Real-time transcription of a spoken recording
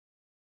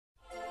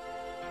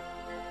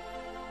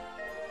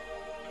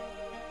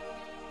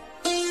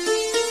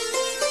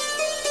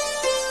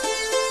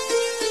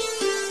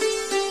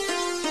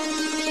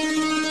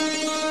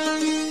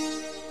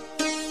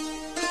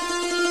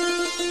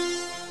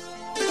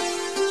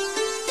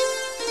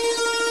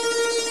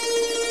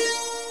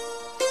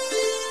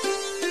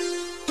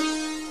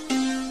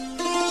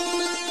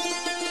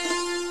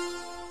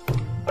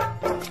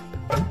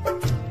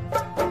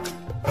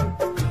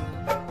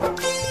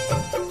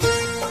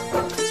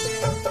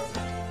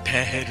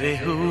ठहरे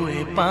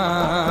हुए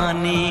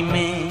पानी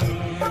में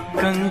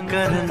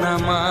कंकर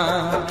नमा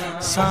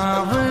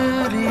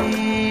सांवरी,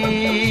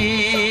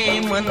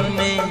 मन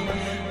में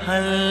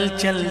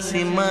हलचल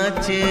सी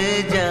मच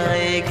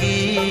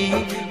जाएगी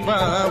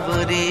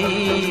बावरी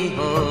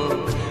हो।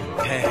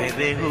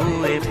 ठहरे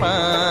हुए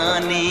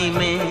पानी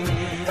में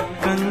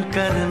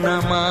कंकर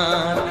नमा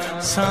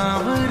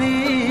सांवरी,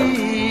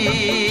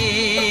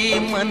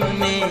 मन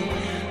में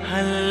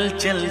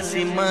हलचल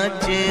सी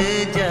मच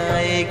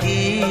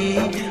जाएगी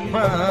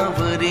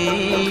बावरी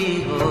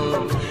हो।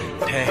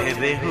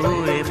 ठहरे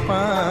हुए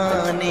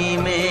पानी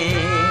में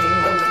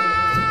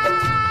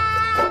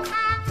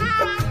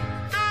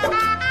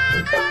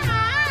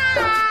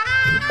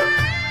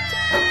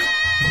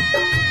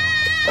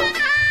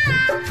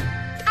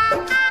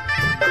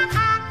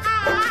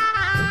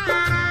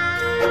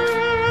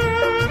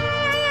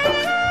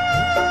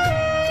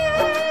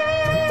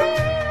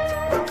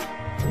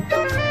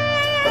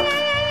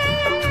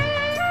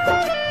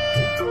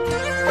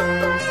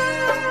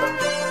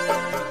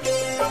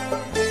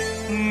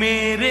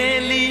मेरे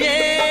लिए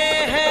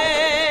है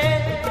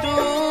तू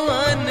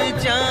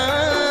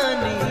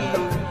अनजानी,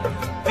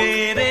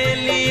 तेरे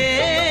लिए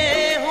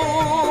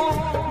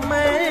हूँ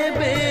मैं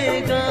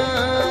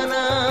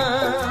बेगाना।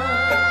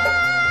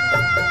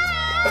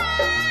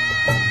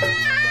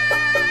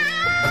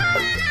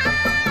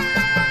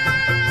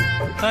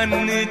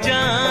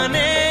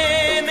 अनजाने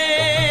ने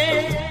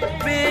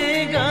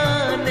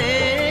बेगाने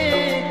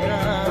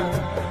का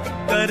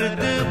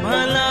दर्द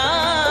भला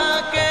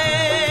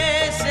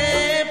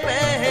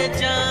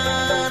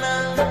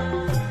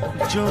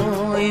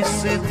जो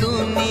इस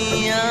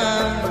दुनिया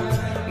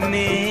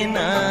ने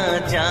ना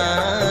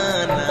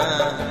जाना।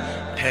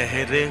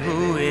 ठहरे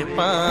हुए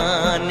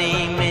पानी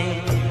में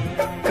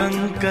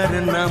कंकर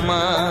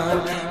नमा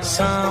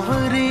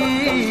सांवरी,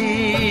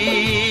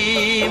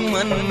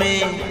 मन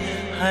में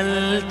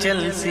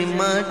हलचल सी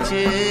मच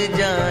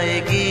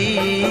जाएगी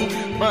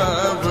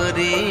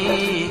बावरी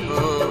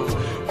हो।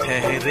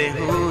 ठहरे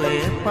हुए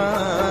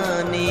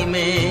पानी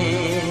में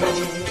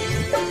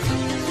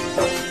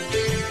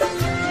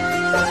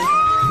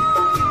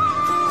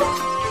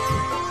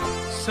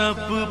सब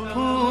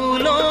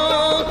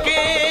फूलों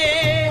के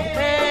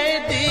है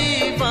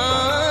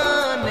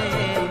दीवाने,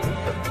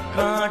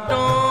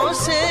 कांटों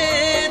से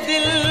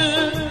दिल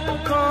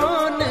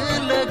कौन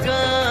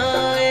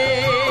लगाए।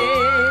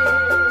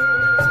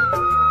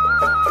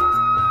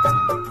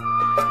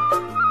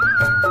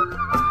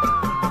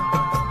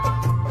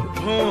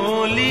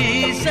 भोली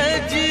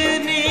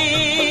सजनी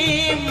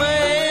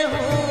मैं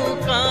हूँ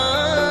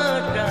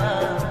कांटा,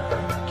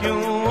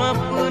 क्यों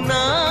अपना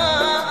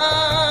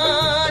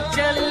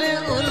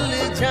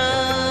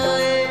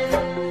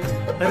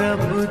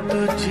रब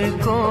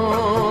तुझको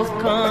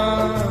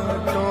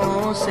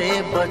कांटों से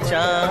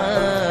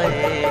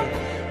बचाए।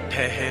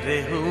 ठहरे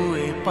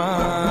हुए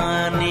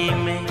पानी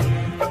में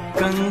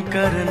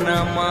कंकर न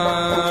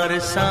मार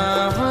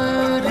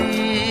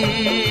सांवरी,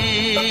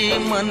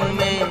 मन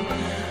में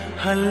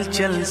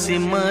हलचल सी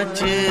मच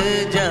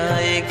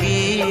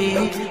जाएगी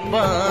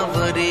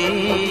बावरी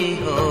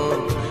हो।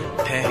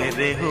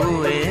 ठहरे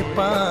हुए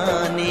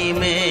पानी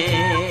में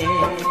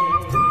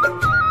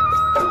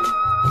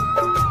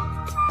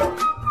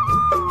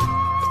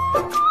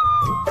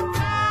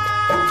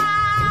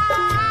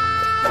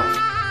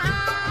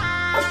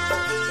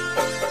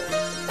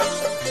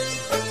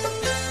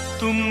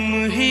तुम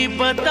ही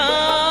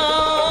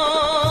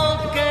बताओ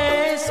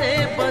कैसे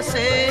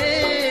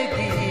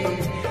बसेगी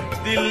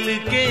दिल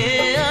के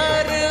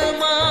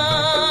अरमानों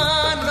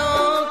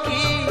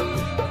की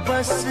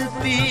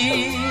बस्ती।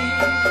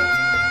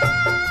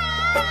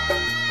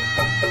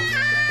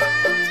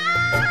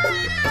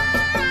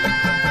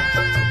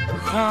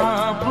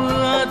 ख्वाब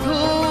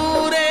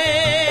अधूरे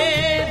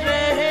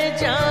रह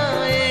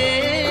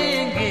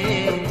जाएंगे,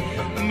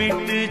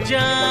 मिट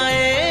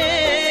जाए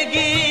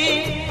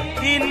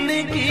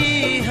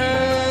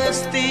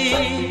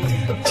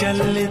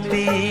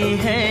चलती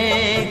है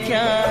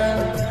क्या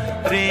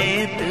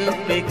रेत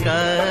पे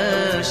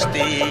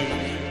कश्ती।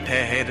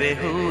 ठहरे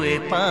हुए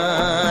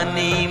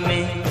पानी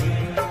में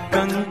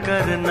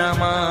कंकर न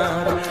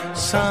मार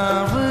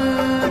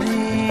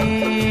सांवरी,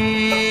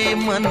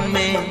 मन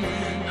में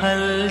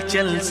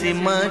हलचल सी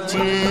मच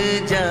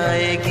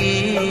जाएगी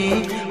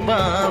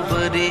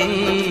बावरी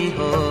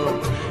हो।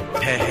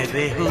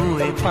 ठहरे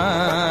हुए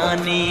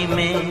पानी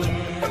में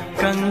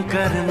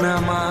कंकर न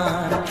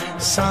मार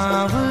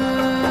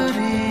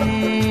सांवरी,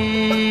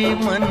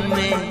 मन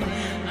में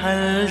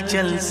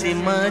हलचल सी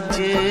मच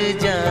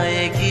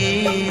जाएगी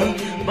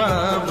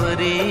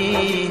बावरी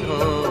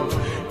हो।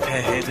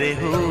 ठहरे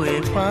हुए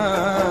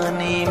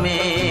पानी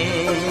में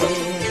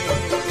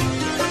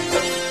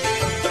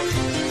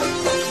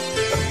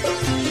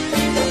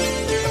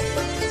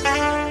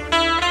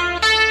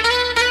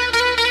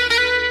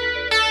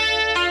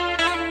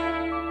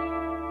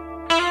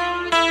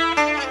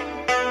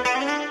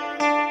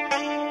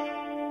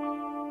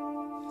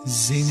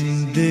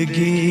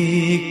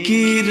जिंदगी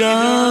की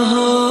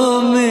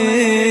राहों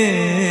में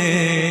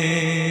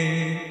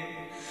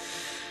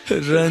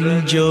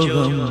रंजो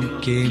गम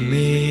के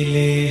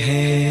मेले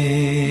हैं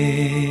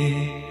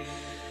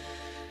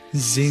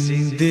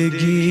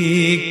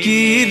जिंदगी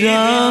की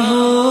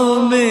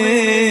राहों में,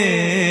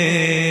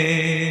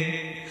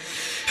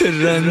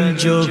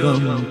 रंजो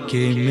गम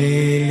के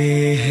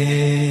मेले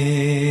हैं।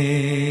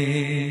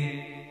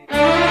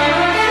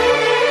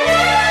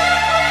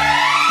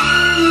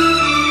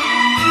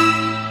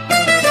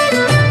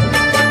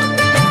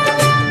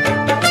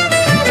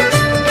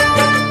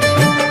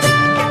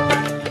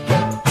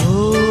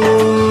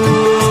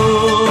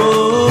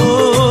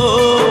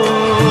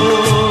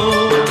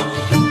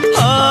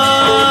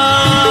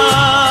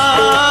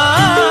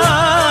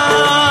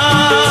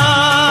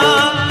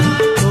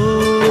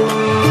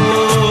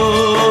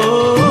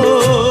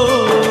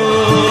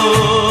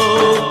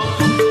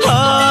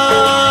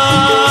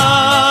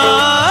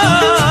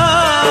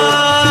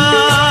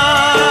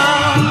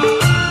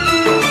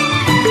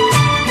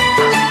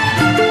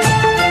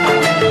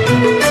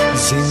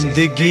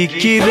 जिंदगी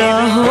की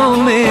राहों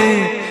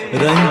में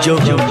रंजो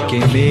गम के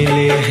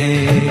मेले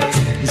हैं,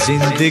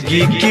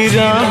 जिंदगी की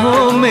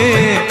राहों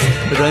में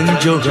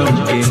रंजो गम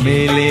के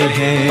मेले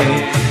हैं।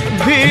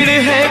 भीड़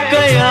है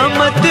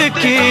कयामत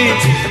की,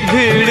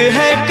 भीड़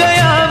है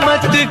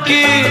कयामत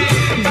की,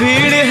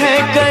 भीड़ है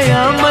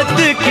कयामत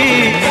की,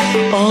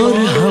 और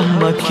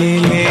हम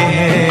अकेले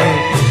हैं,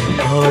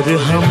 और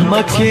हम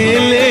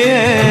अकेले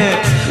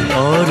हैं,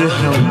 और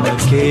हम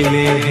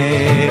अकेले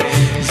हैं।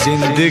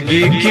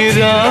 जिंदगी की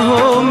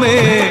राहों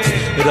में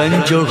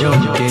रंजो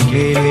गम के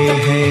मेले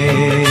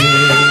हैं,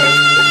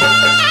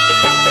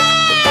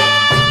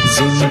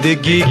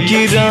 जिंदगी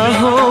की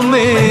राहों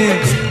में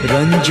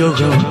रंजो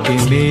गम के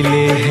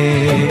मेले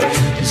हैं,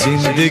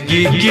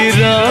 जिंदगी की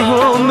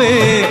राहों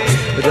में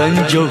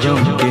रंजो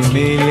गम के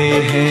मेले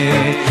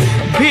हैं।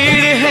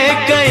 भीड़ है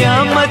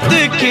कयामत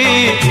की,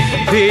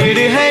 भीड़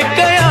है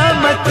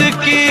कयामत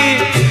की,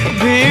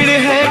 भीड़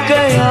है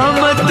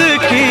कयामत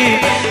की,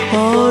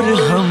 और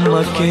हम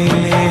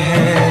अकेले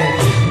हैं,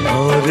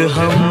 और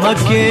हम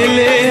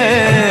अकेले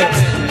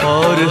हैं,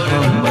 और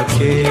हम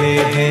अकेले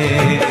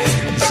हैं।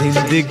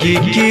 जिंदगी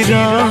की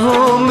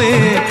राहों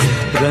में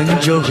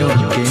रंजो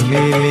गम के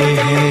मेले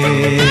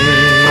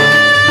हैं।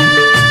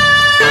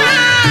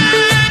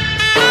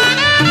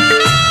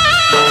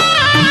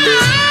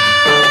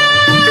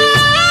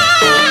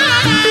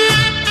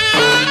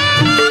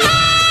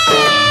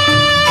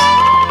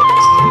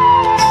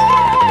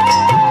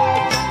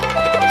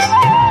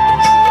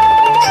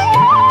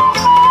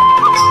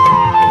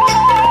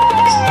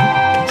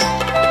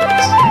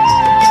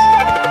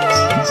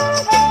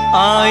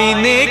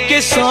 आईने के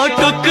 100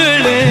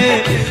 टुकड़े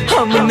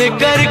हमने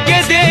करके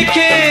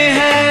देखे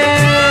हैं,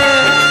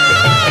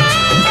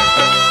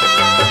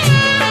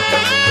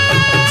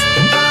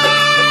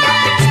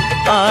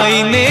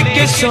 आईने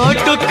के 100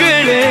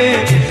 टुकड़े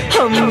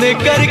हमने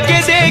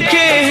करके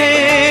देखे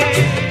हैं,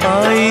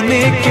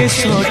 आईने के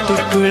 100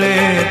 टुकड़े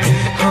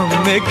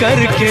हमने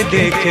करके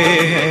देखे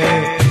हैं।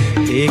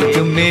 एक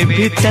में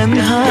भी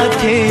तन्हा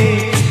थे,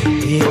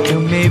 एक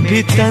में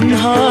भी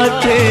तन्हा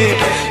थे,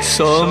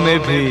 100 में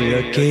भी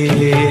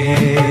अकेले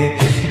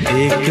हैं।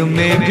 एक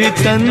में भी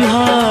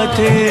तन्हा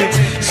थे,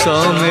 100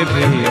 में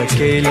भी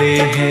अकेले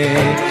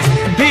हैं।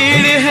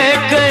 भीड़ है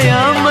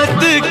कयामत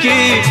की,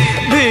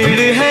 भीड़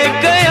है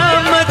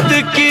कयामत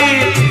की,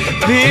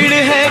 भीड़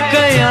है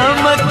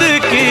कयामत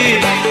की,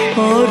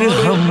 और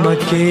हम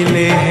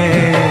अकेले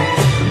हैं,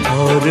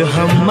 और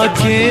हम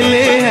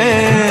अकेले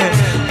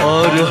हैं,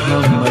 और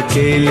हम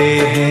अकेले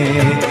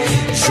हैं।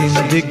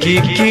 जिंदगी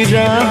की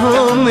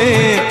राहों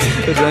में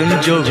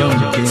रंजो गम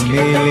के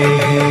मेले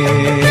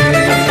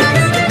हैं।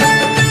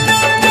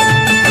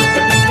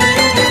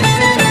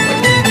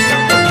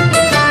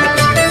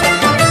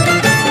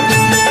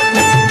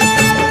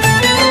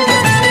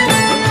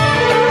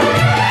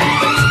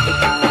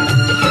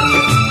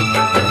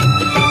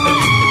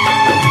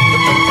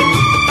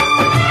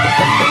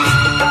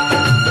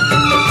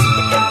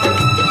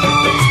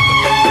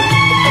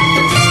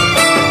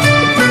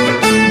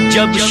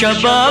 जब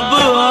शबाब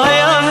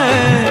आया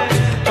है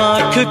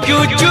आँख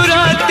क्यों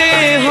चुराते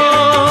हो,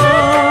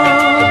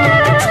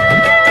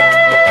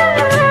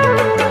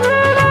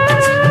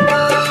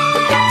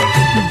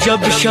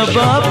 जब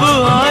शबाब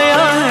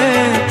आया है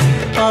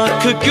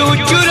आँख क्यों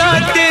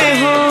चुराते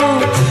हो,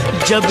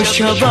 जब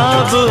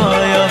शबाब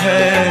आया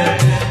है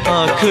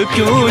आँख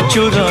क्यों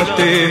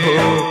चुराते हो।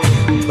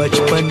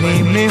 बचपने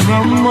में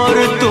हम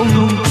और तुम,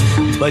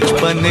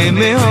 बचपने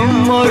में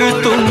हम और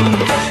तुम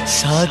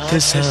साथ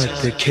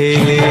साथ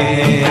खेले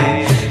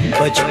हैं,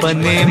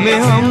 बचपने में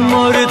हम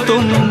और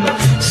तुम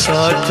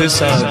साथ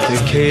साथ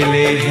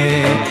खेले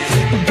हैं।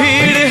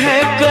 भीड़ है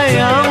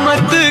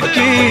कयामत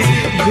की,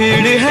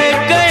 भीड़ है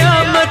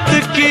कयामत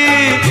की,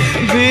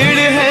 भीड़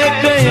है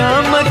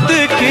कयामत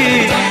की,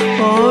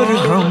 और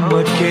हम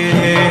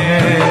अकेले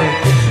हैं,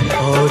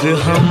 और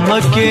हम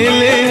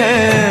अकेले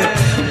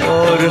हैं,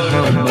 और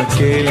हम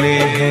अकेले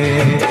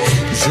हैं।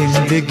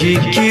 जिंदगी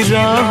की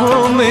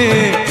राहों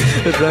में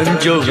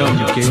रंजो गम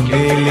के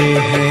मेले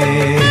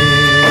हैं।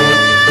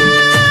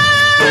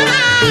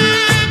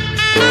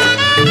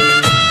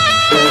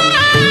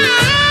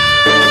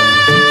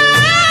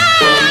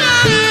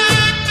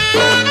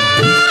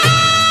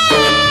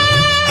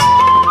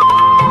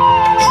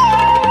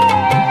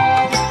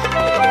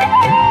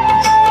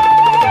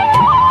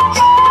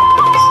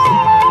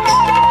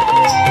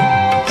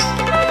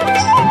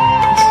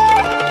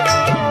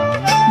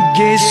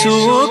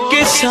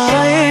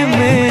 साए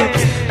में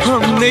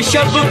हमने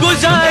शब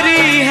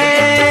गुजारी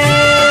है।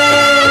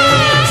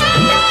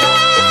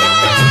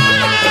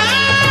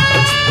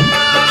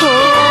 हो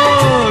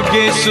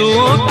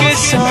गेसुओं के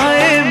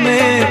साए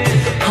में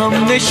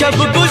हमने शब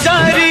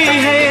गुजारी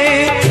है।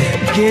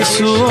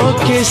 गेसुओं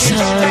के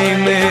साए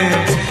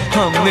में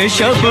हमने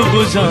शब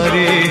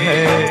गुजारी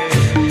है।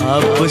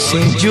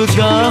 आपसे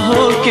जुदा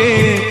होके,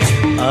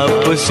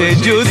 आपसे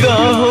जुदा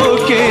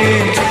होके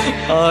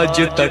आज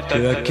तक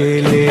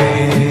अकेले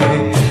हैं।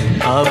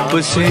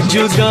 आपसे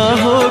जुदा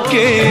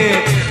होके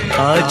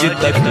आज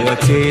तक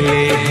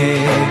अकेले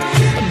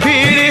हैं।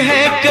 भीड़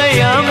है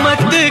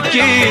कयामत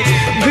की,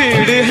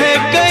 भीड़ है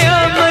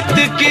कयामत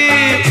की,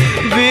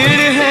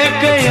 भीड़ है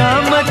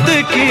कयामत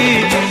की,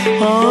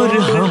 और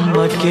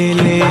हम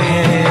अकेले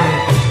हैं,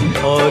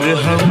 और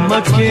हम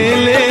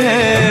अकेले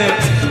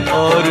हैं,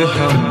 और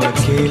हम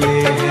अकेले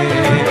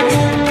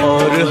हैं,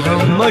 और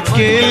हम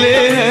अकेले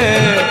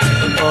हैं,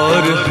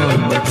 और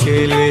हम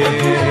अकेले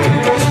हैं,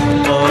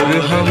 और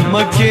हम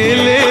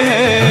अकेले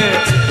हैं,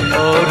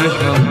 और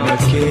हम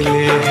अकेले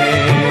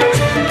हैं,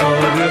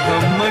 और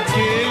हम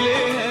अकेले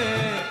हैं।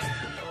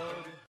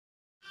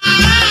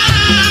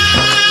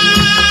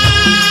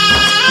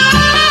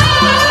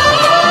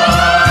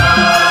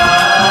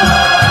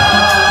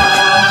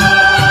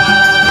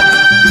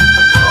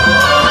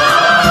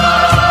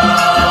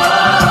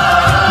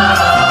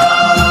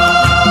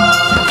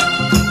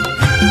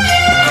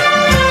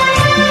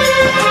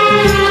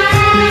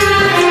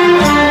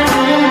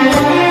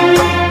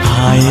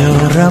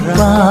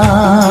 रब्बा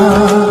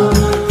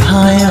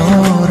हाय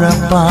ओ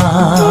रब्बा,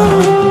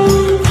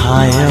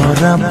 हाय ओ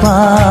रब्बा,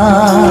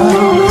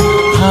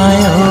 हाय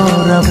ओ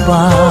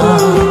रब्बा,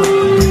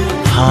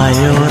 हाय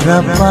ओ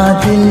रब्बा।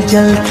 दिल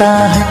जलता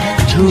है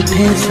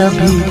झूठे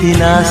सभी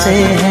दिलासे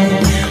हैं।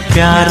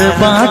 प्यार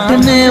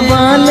बांटने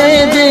वाले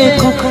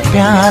देखो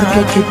प्यार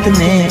के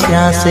कितने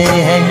प्यासे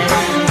हैं।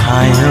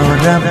 हाय ओ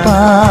रब्बा,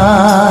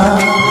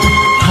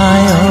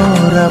 हाय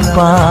ओ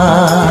रब्बा,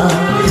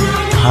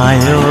 हाय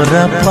ओ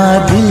रब्बा।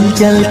 दिल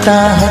जलता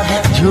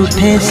है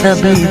झूठे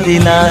सभी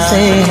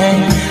दिलासे हैं।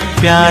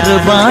 प्यार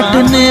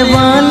बांटने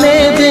वाले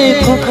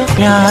देखो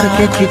प्यार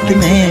के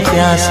कितने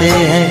प्यासे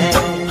हैं।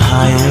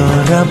 हाय ओ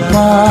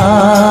रब्बा,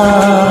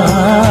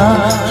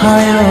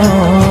 हाय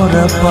ओ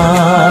रब्बा।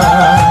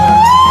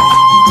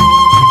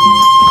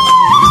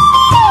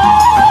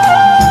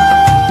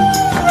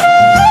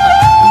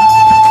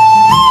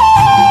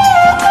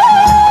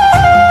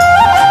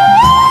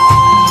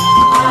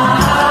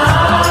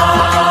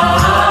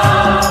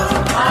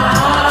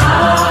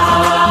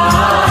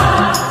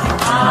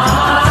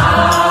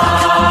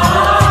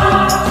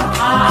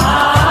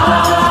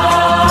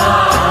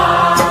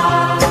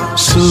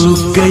 सूख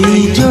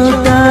गई जो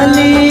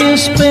डाली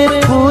उस पे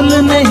फूल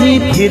नहीं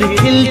फिर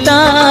खिलता।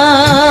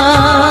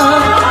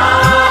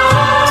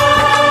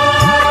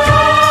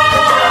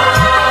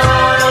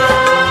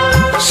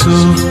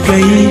 सूख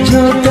गई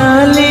जो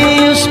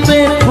डाली उस पे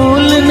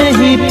फूल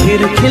नहीं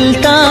फिर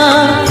खिलता।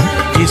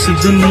 इस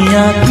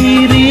दुनिया की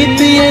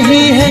रीत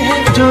यही है,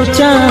 जो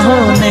चाहो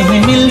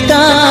नहीं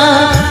मिलता,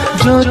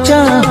 जो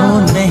चाहो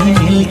नहीं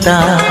मिलता।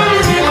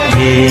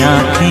 ये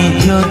आँखें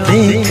जो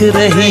देख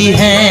रही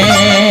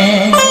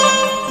हैं,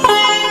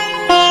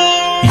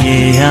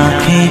 ये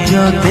आँखें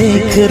जो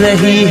देख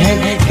रही है,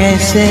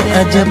 कैसे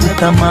अजब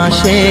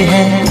तमाशे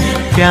हैं।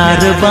 प्यार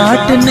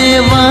बांटने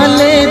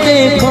वाले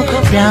देखो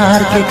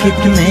प्यार के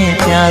कितने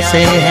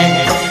प्यासे हैं।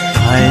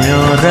 हाय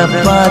ओ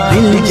रब्बा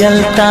दिल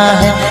जलता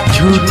है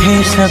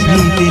झूठे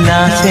सभी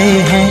दिलासे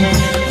हैं।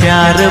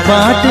 प्यार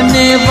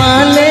बांटने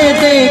वाले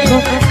देखो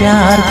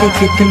प्यार के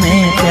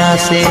कितने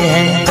प्यासे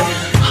हैं।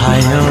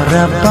 हाय ओ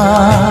रब्बा,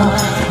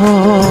 हो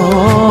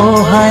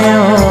हाय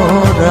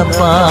ओ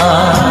रब्बा।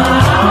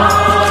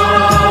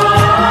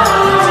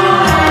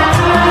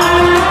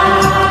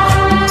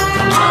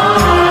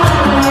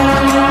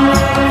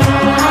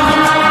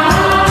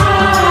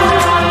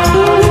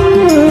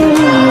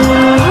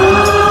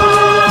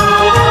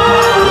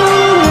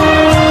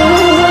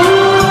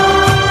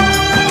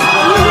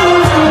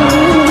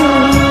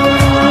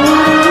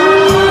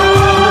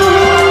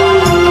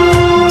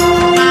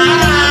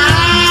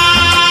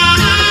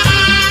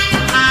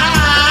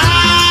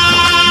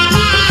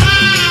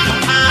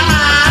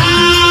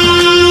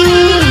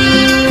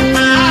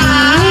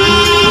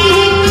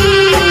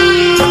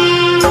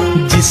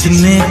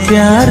 जिसने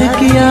प्यार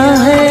किया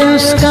है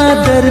उसका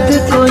दर्द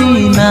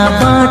कोई ना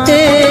बांटे।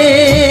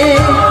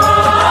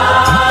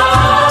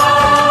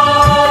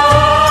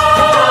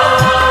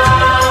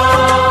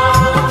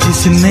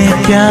 जिसने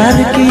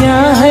प्यार किया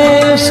है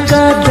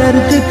उसका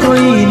दर्द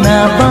कोई ना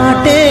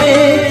बांटे।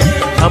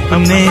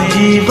 अपने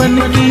जीवन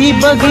की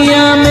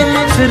बगिया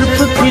में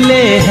सिर्फ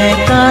खिले हैं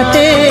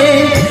कांटे,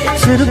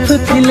 सिर्फ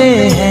खिले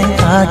हैं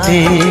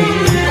कांटे।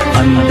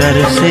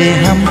 अंदर से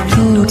हम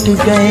टूट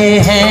गए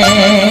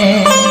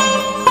हैं,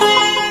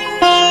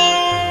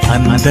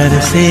 अंदर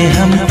से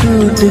हम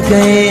टूट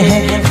गए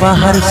हैं।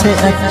 बाहर से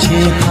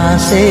अच्छे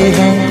खासे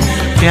हैं,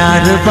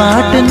 प्यार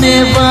बांटने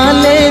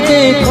वाले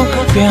देखो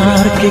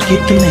प्यार के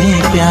कितने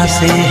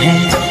प्यासे हैं।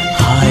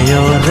 हाय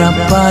ओ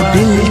रब्बा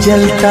दिल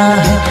जलता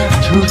है,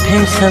 झूठे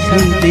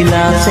सभी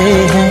दिलासे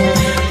हैं।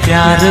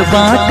 प्यार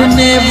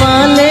बांटने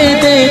वाले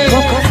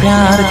देखो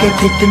प्यार के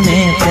कितने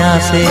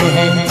प्यासे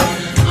हैं।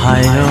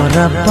 हाय ओ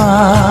रब्बा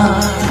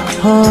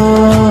हो,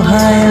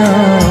 हाय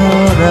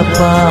ओ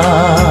रब्बा।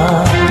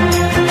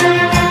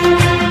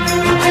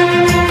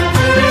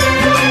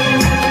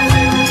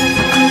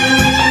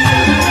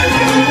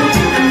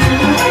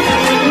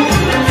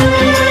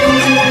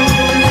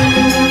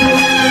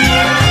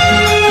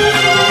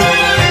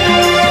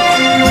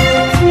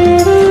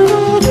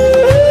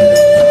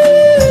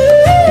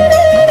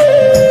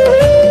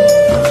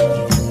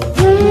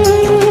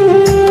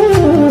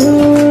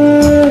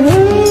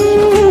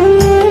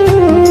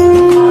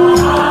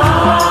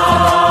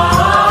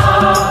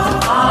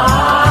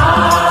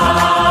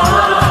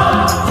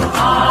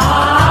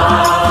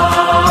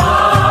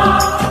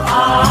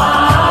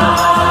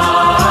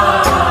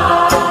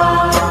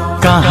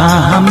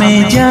 कहाँ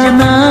हमें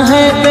जाना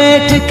है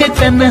बैठ के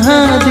तन्हा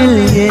दिल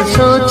ये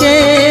सोचे।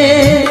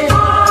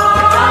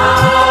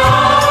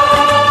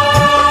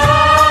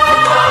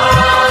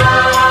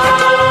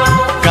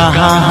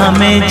 कहाँ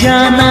हमें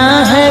जाना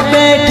है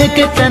बैठ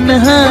के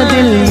तन्हा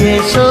दिल ये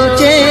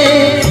सोचे।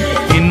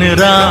 इन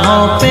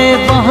राहों पे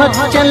बहुत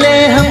चले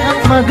हम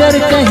मगर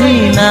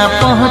कहीं ना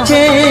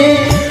पहुँचे,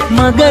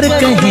 मगर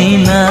कहीं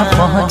ना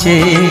पहुँचे।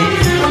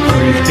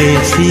 उल्टे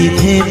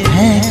सीधे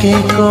फेंके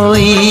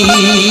कोई,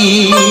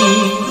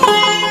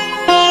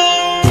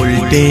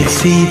 उल्टे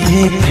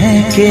सीधे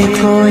फेंके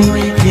कोई,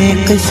 ये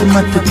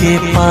किस्मत के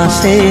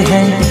पासे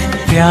है।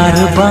 प्यार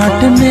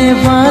बांटने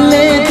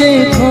वाले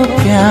देखो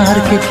प्यार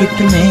के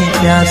कितने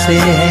प्यासे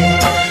हैं।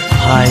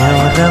 हाय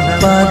ओ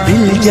रब्बा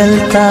दिल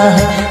जलता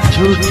है,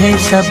 झूठे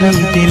सभी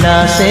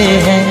दिलासे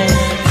हैं।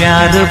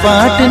 प्यार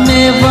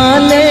बांटने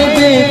वाले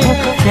देखो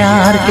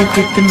प्यार के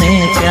कितने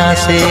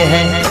प्यासे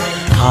हैं।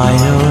 हाय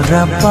ओ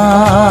रब्बा,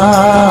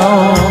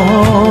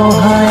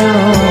 हाय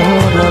ओ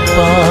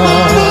रब्बा।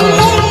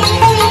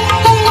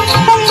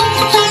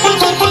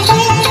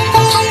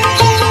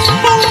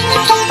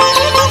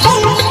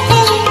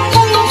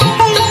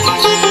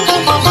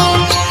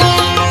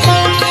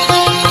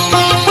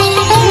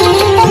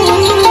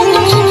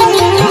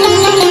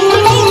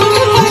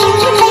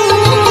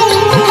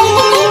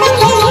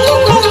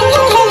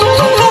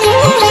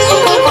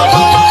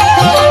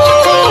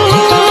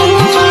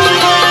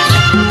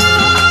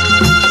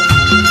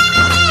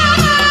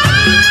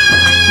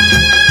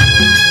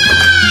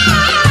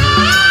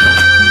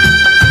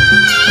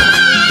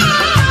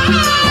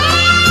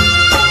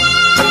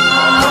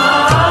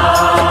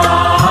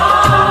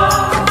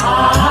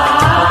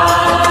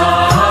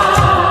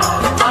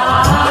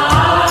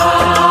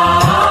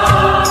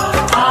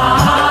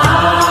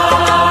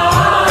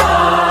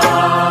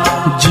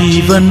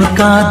 जीवन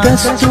का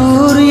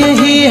दस्तूर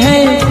यही है,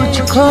 कुछ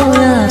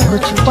खोया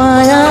कुछ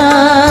पाया।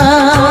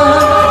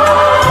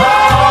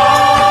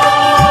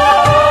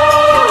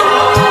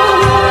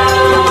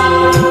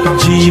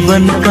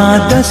 जीवन का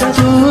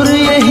दस्तूर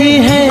यही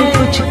है,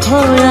 कुछ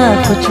खोया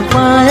कुछ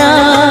पाया।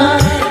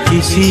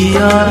 किसी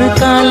और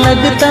का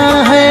लगता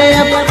है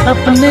अब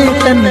अपने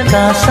तन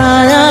का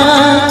साया,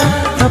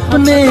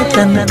 अपने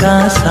तन का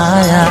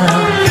साया।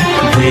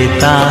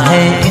 देता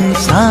है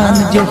इंसान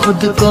जो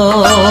खुद को,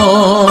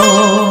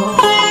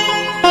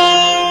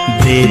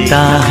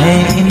 देता है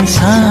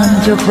इंसान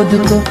जो खुद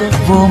को,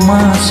 वो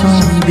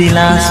मासूम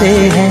दिलासे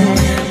है।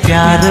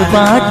 प्यार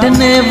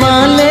बांटने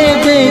वाले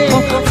देखो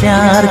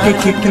प्यार के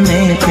कितने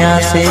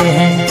प्यासे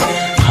हैं।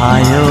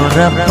 हाय ओ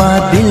रब्बा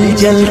दिल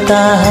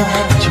जलता है,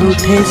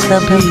 झूठे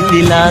सभी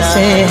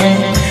दिलासे हैं।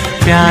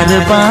 प्यार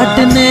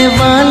बांटने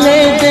वाले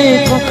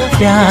देखो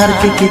प्यार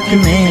के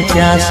कितने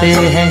प्यासे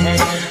हैं।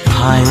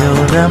 हाय ओ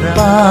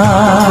रब्बा,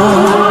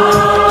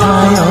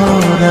 हाय ओ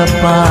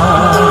रब्बा,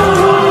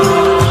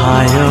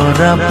 हाय ओ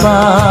रब्बा,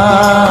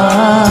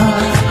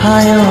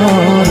 हाय ओ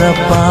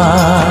रब्बा,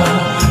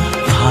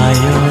 हाय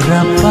ओ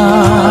रब्बा,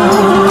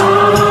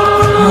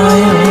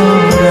 हाय ओ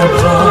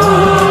रब्बा,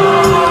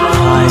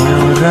 हाय ओ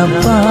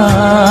रब्बा,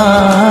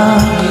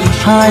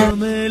 हाय।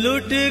 मैं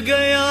लुट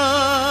गया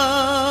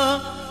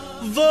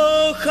वो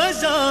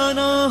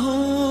खजाना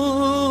हूँ,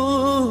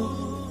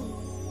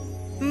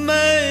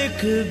 मैं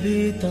एक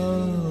बीता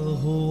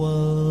हुआ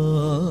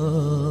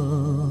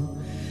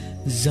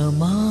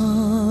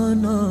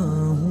जमाना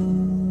हूँ।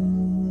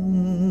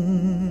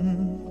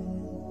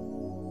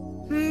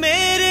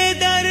 मेरे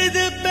दर्द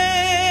पे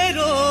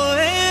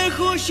रोए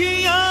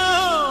खुशियाँ,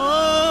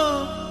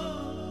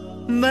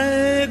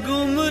 मैं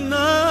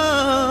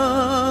गुमनाम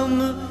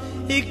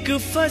एक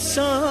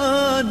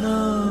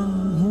फसाना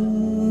हूँ,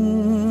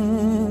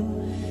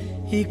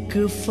 एक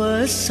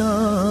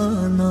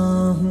फसाना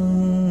हूँ।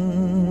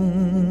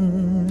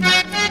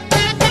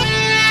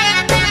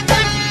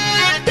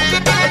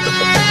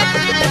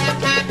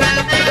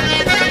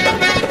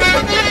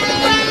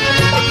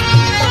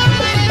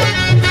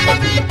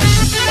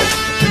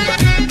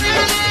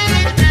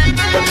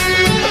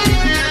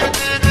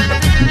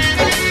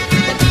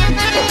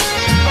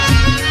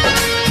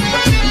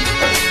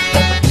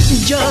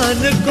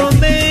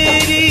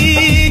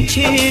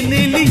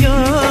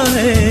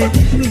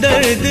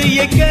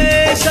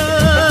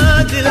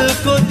 कैसा दिल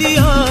को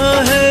दिया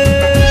है।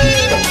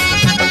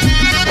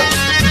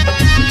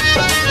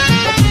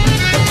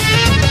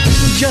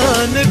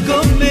 जान को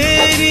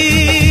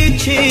मेरी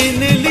छीन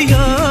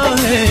लिया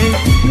है,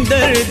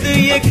 दर्द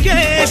ये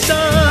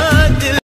कैसा दिल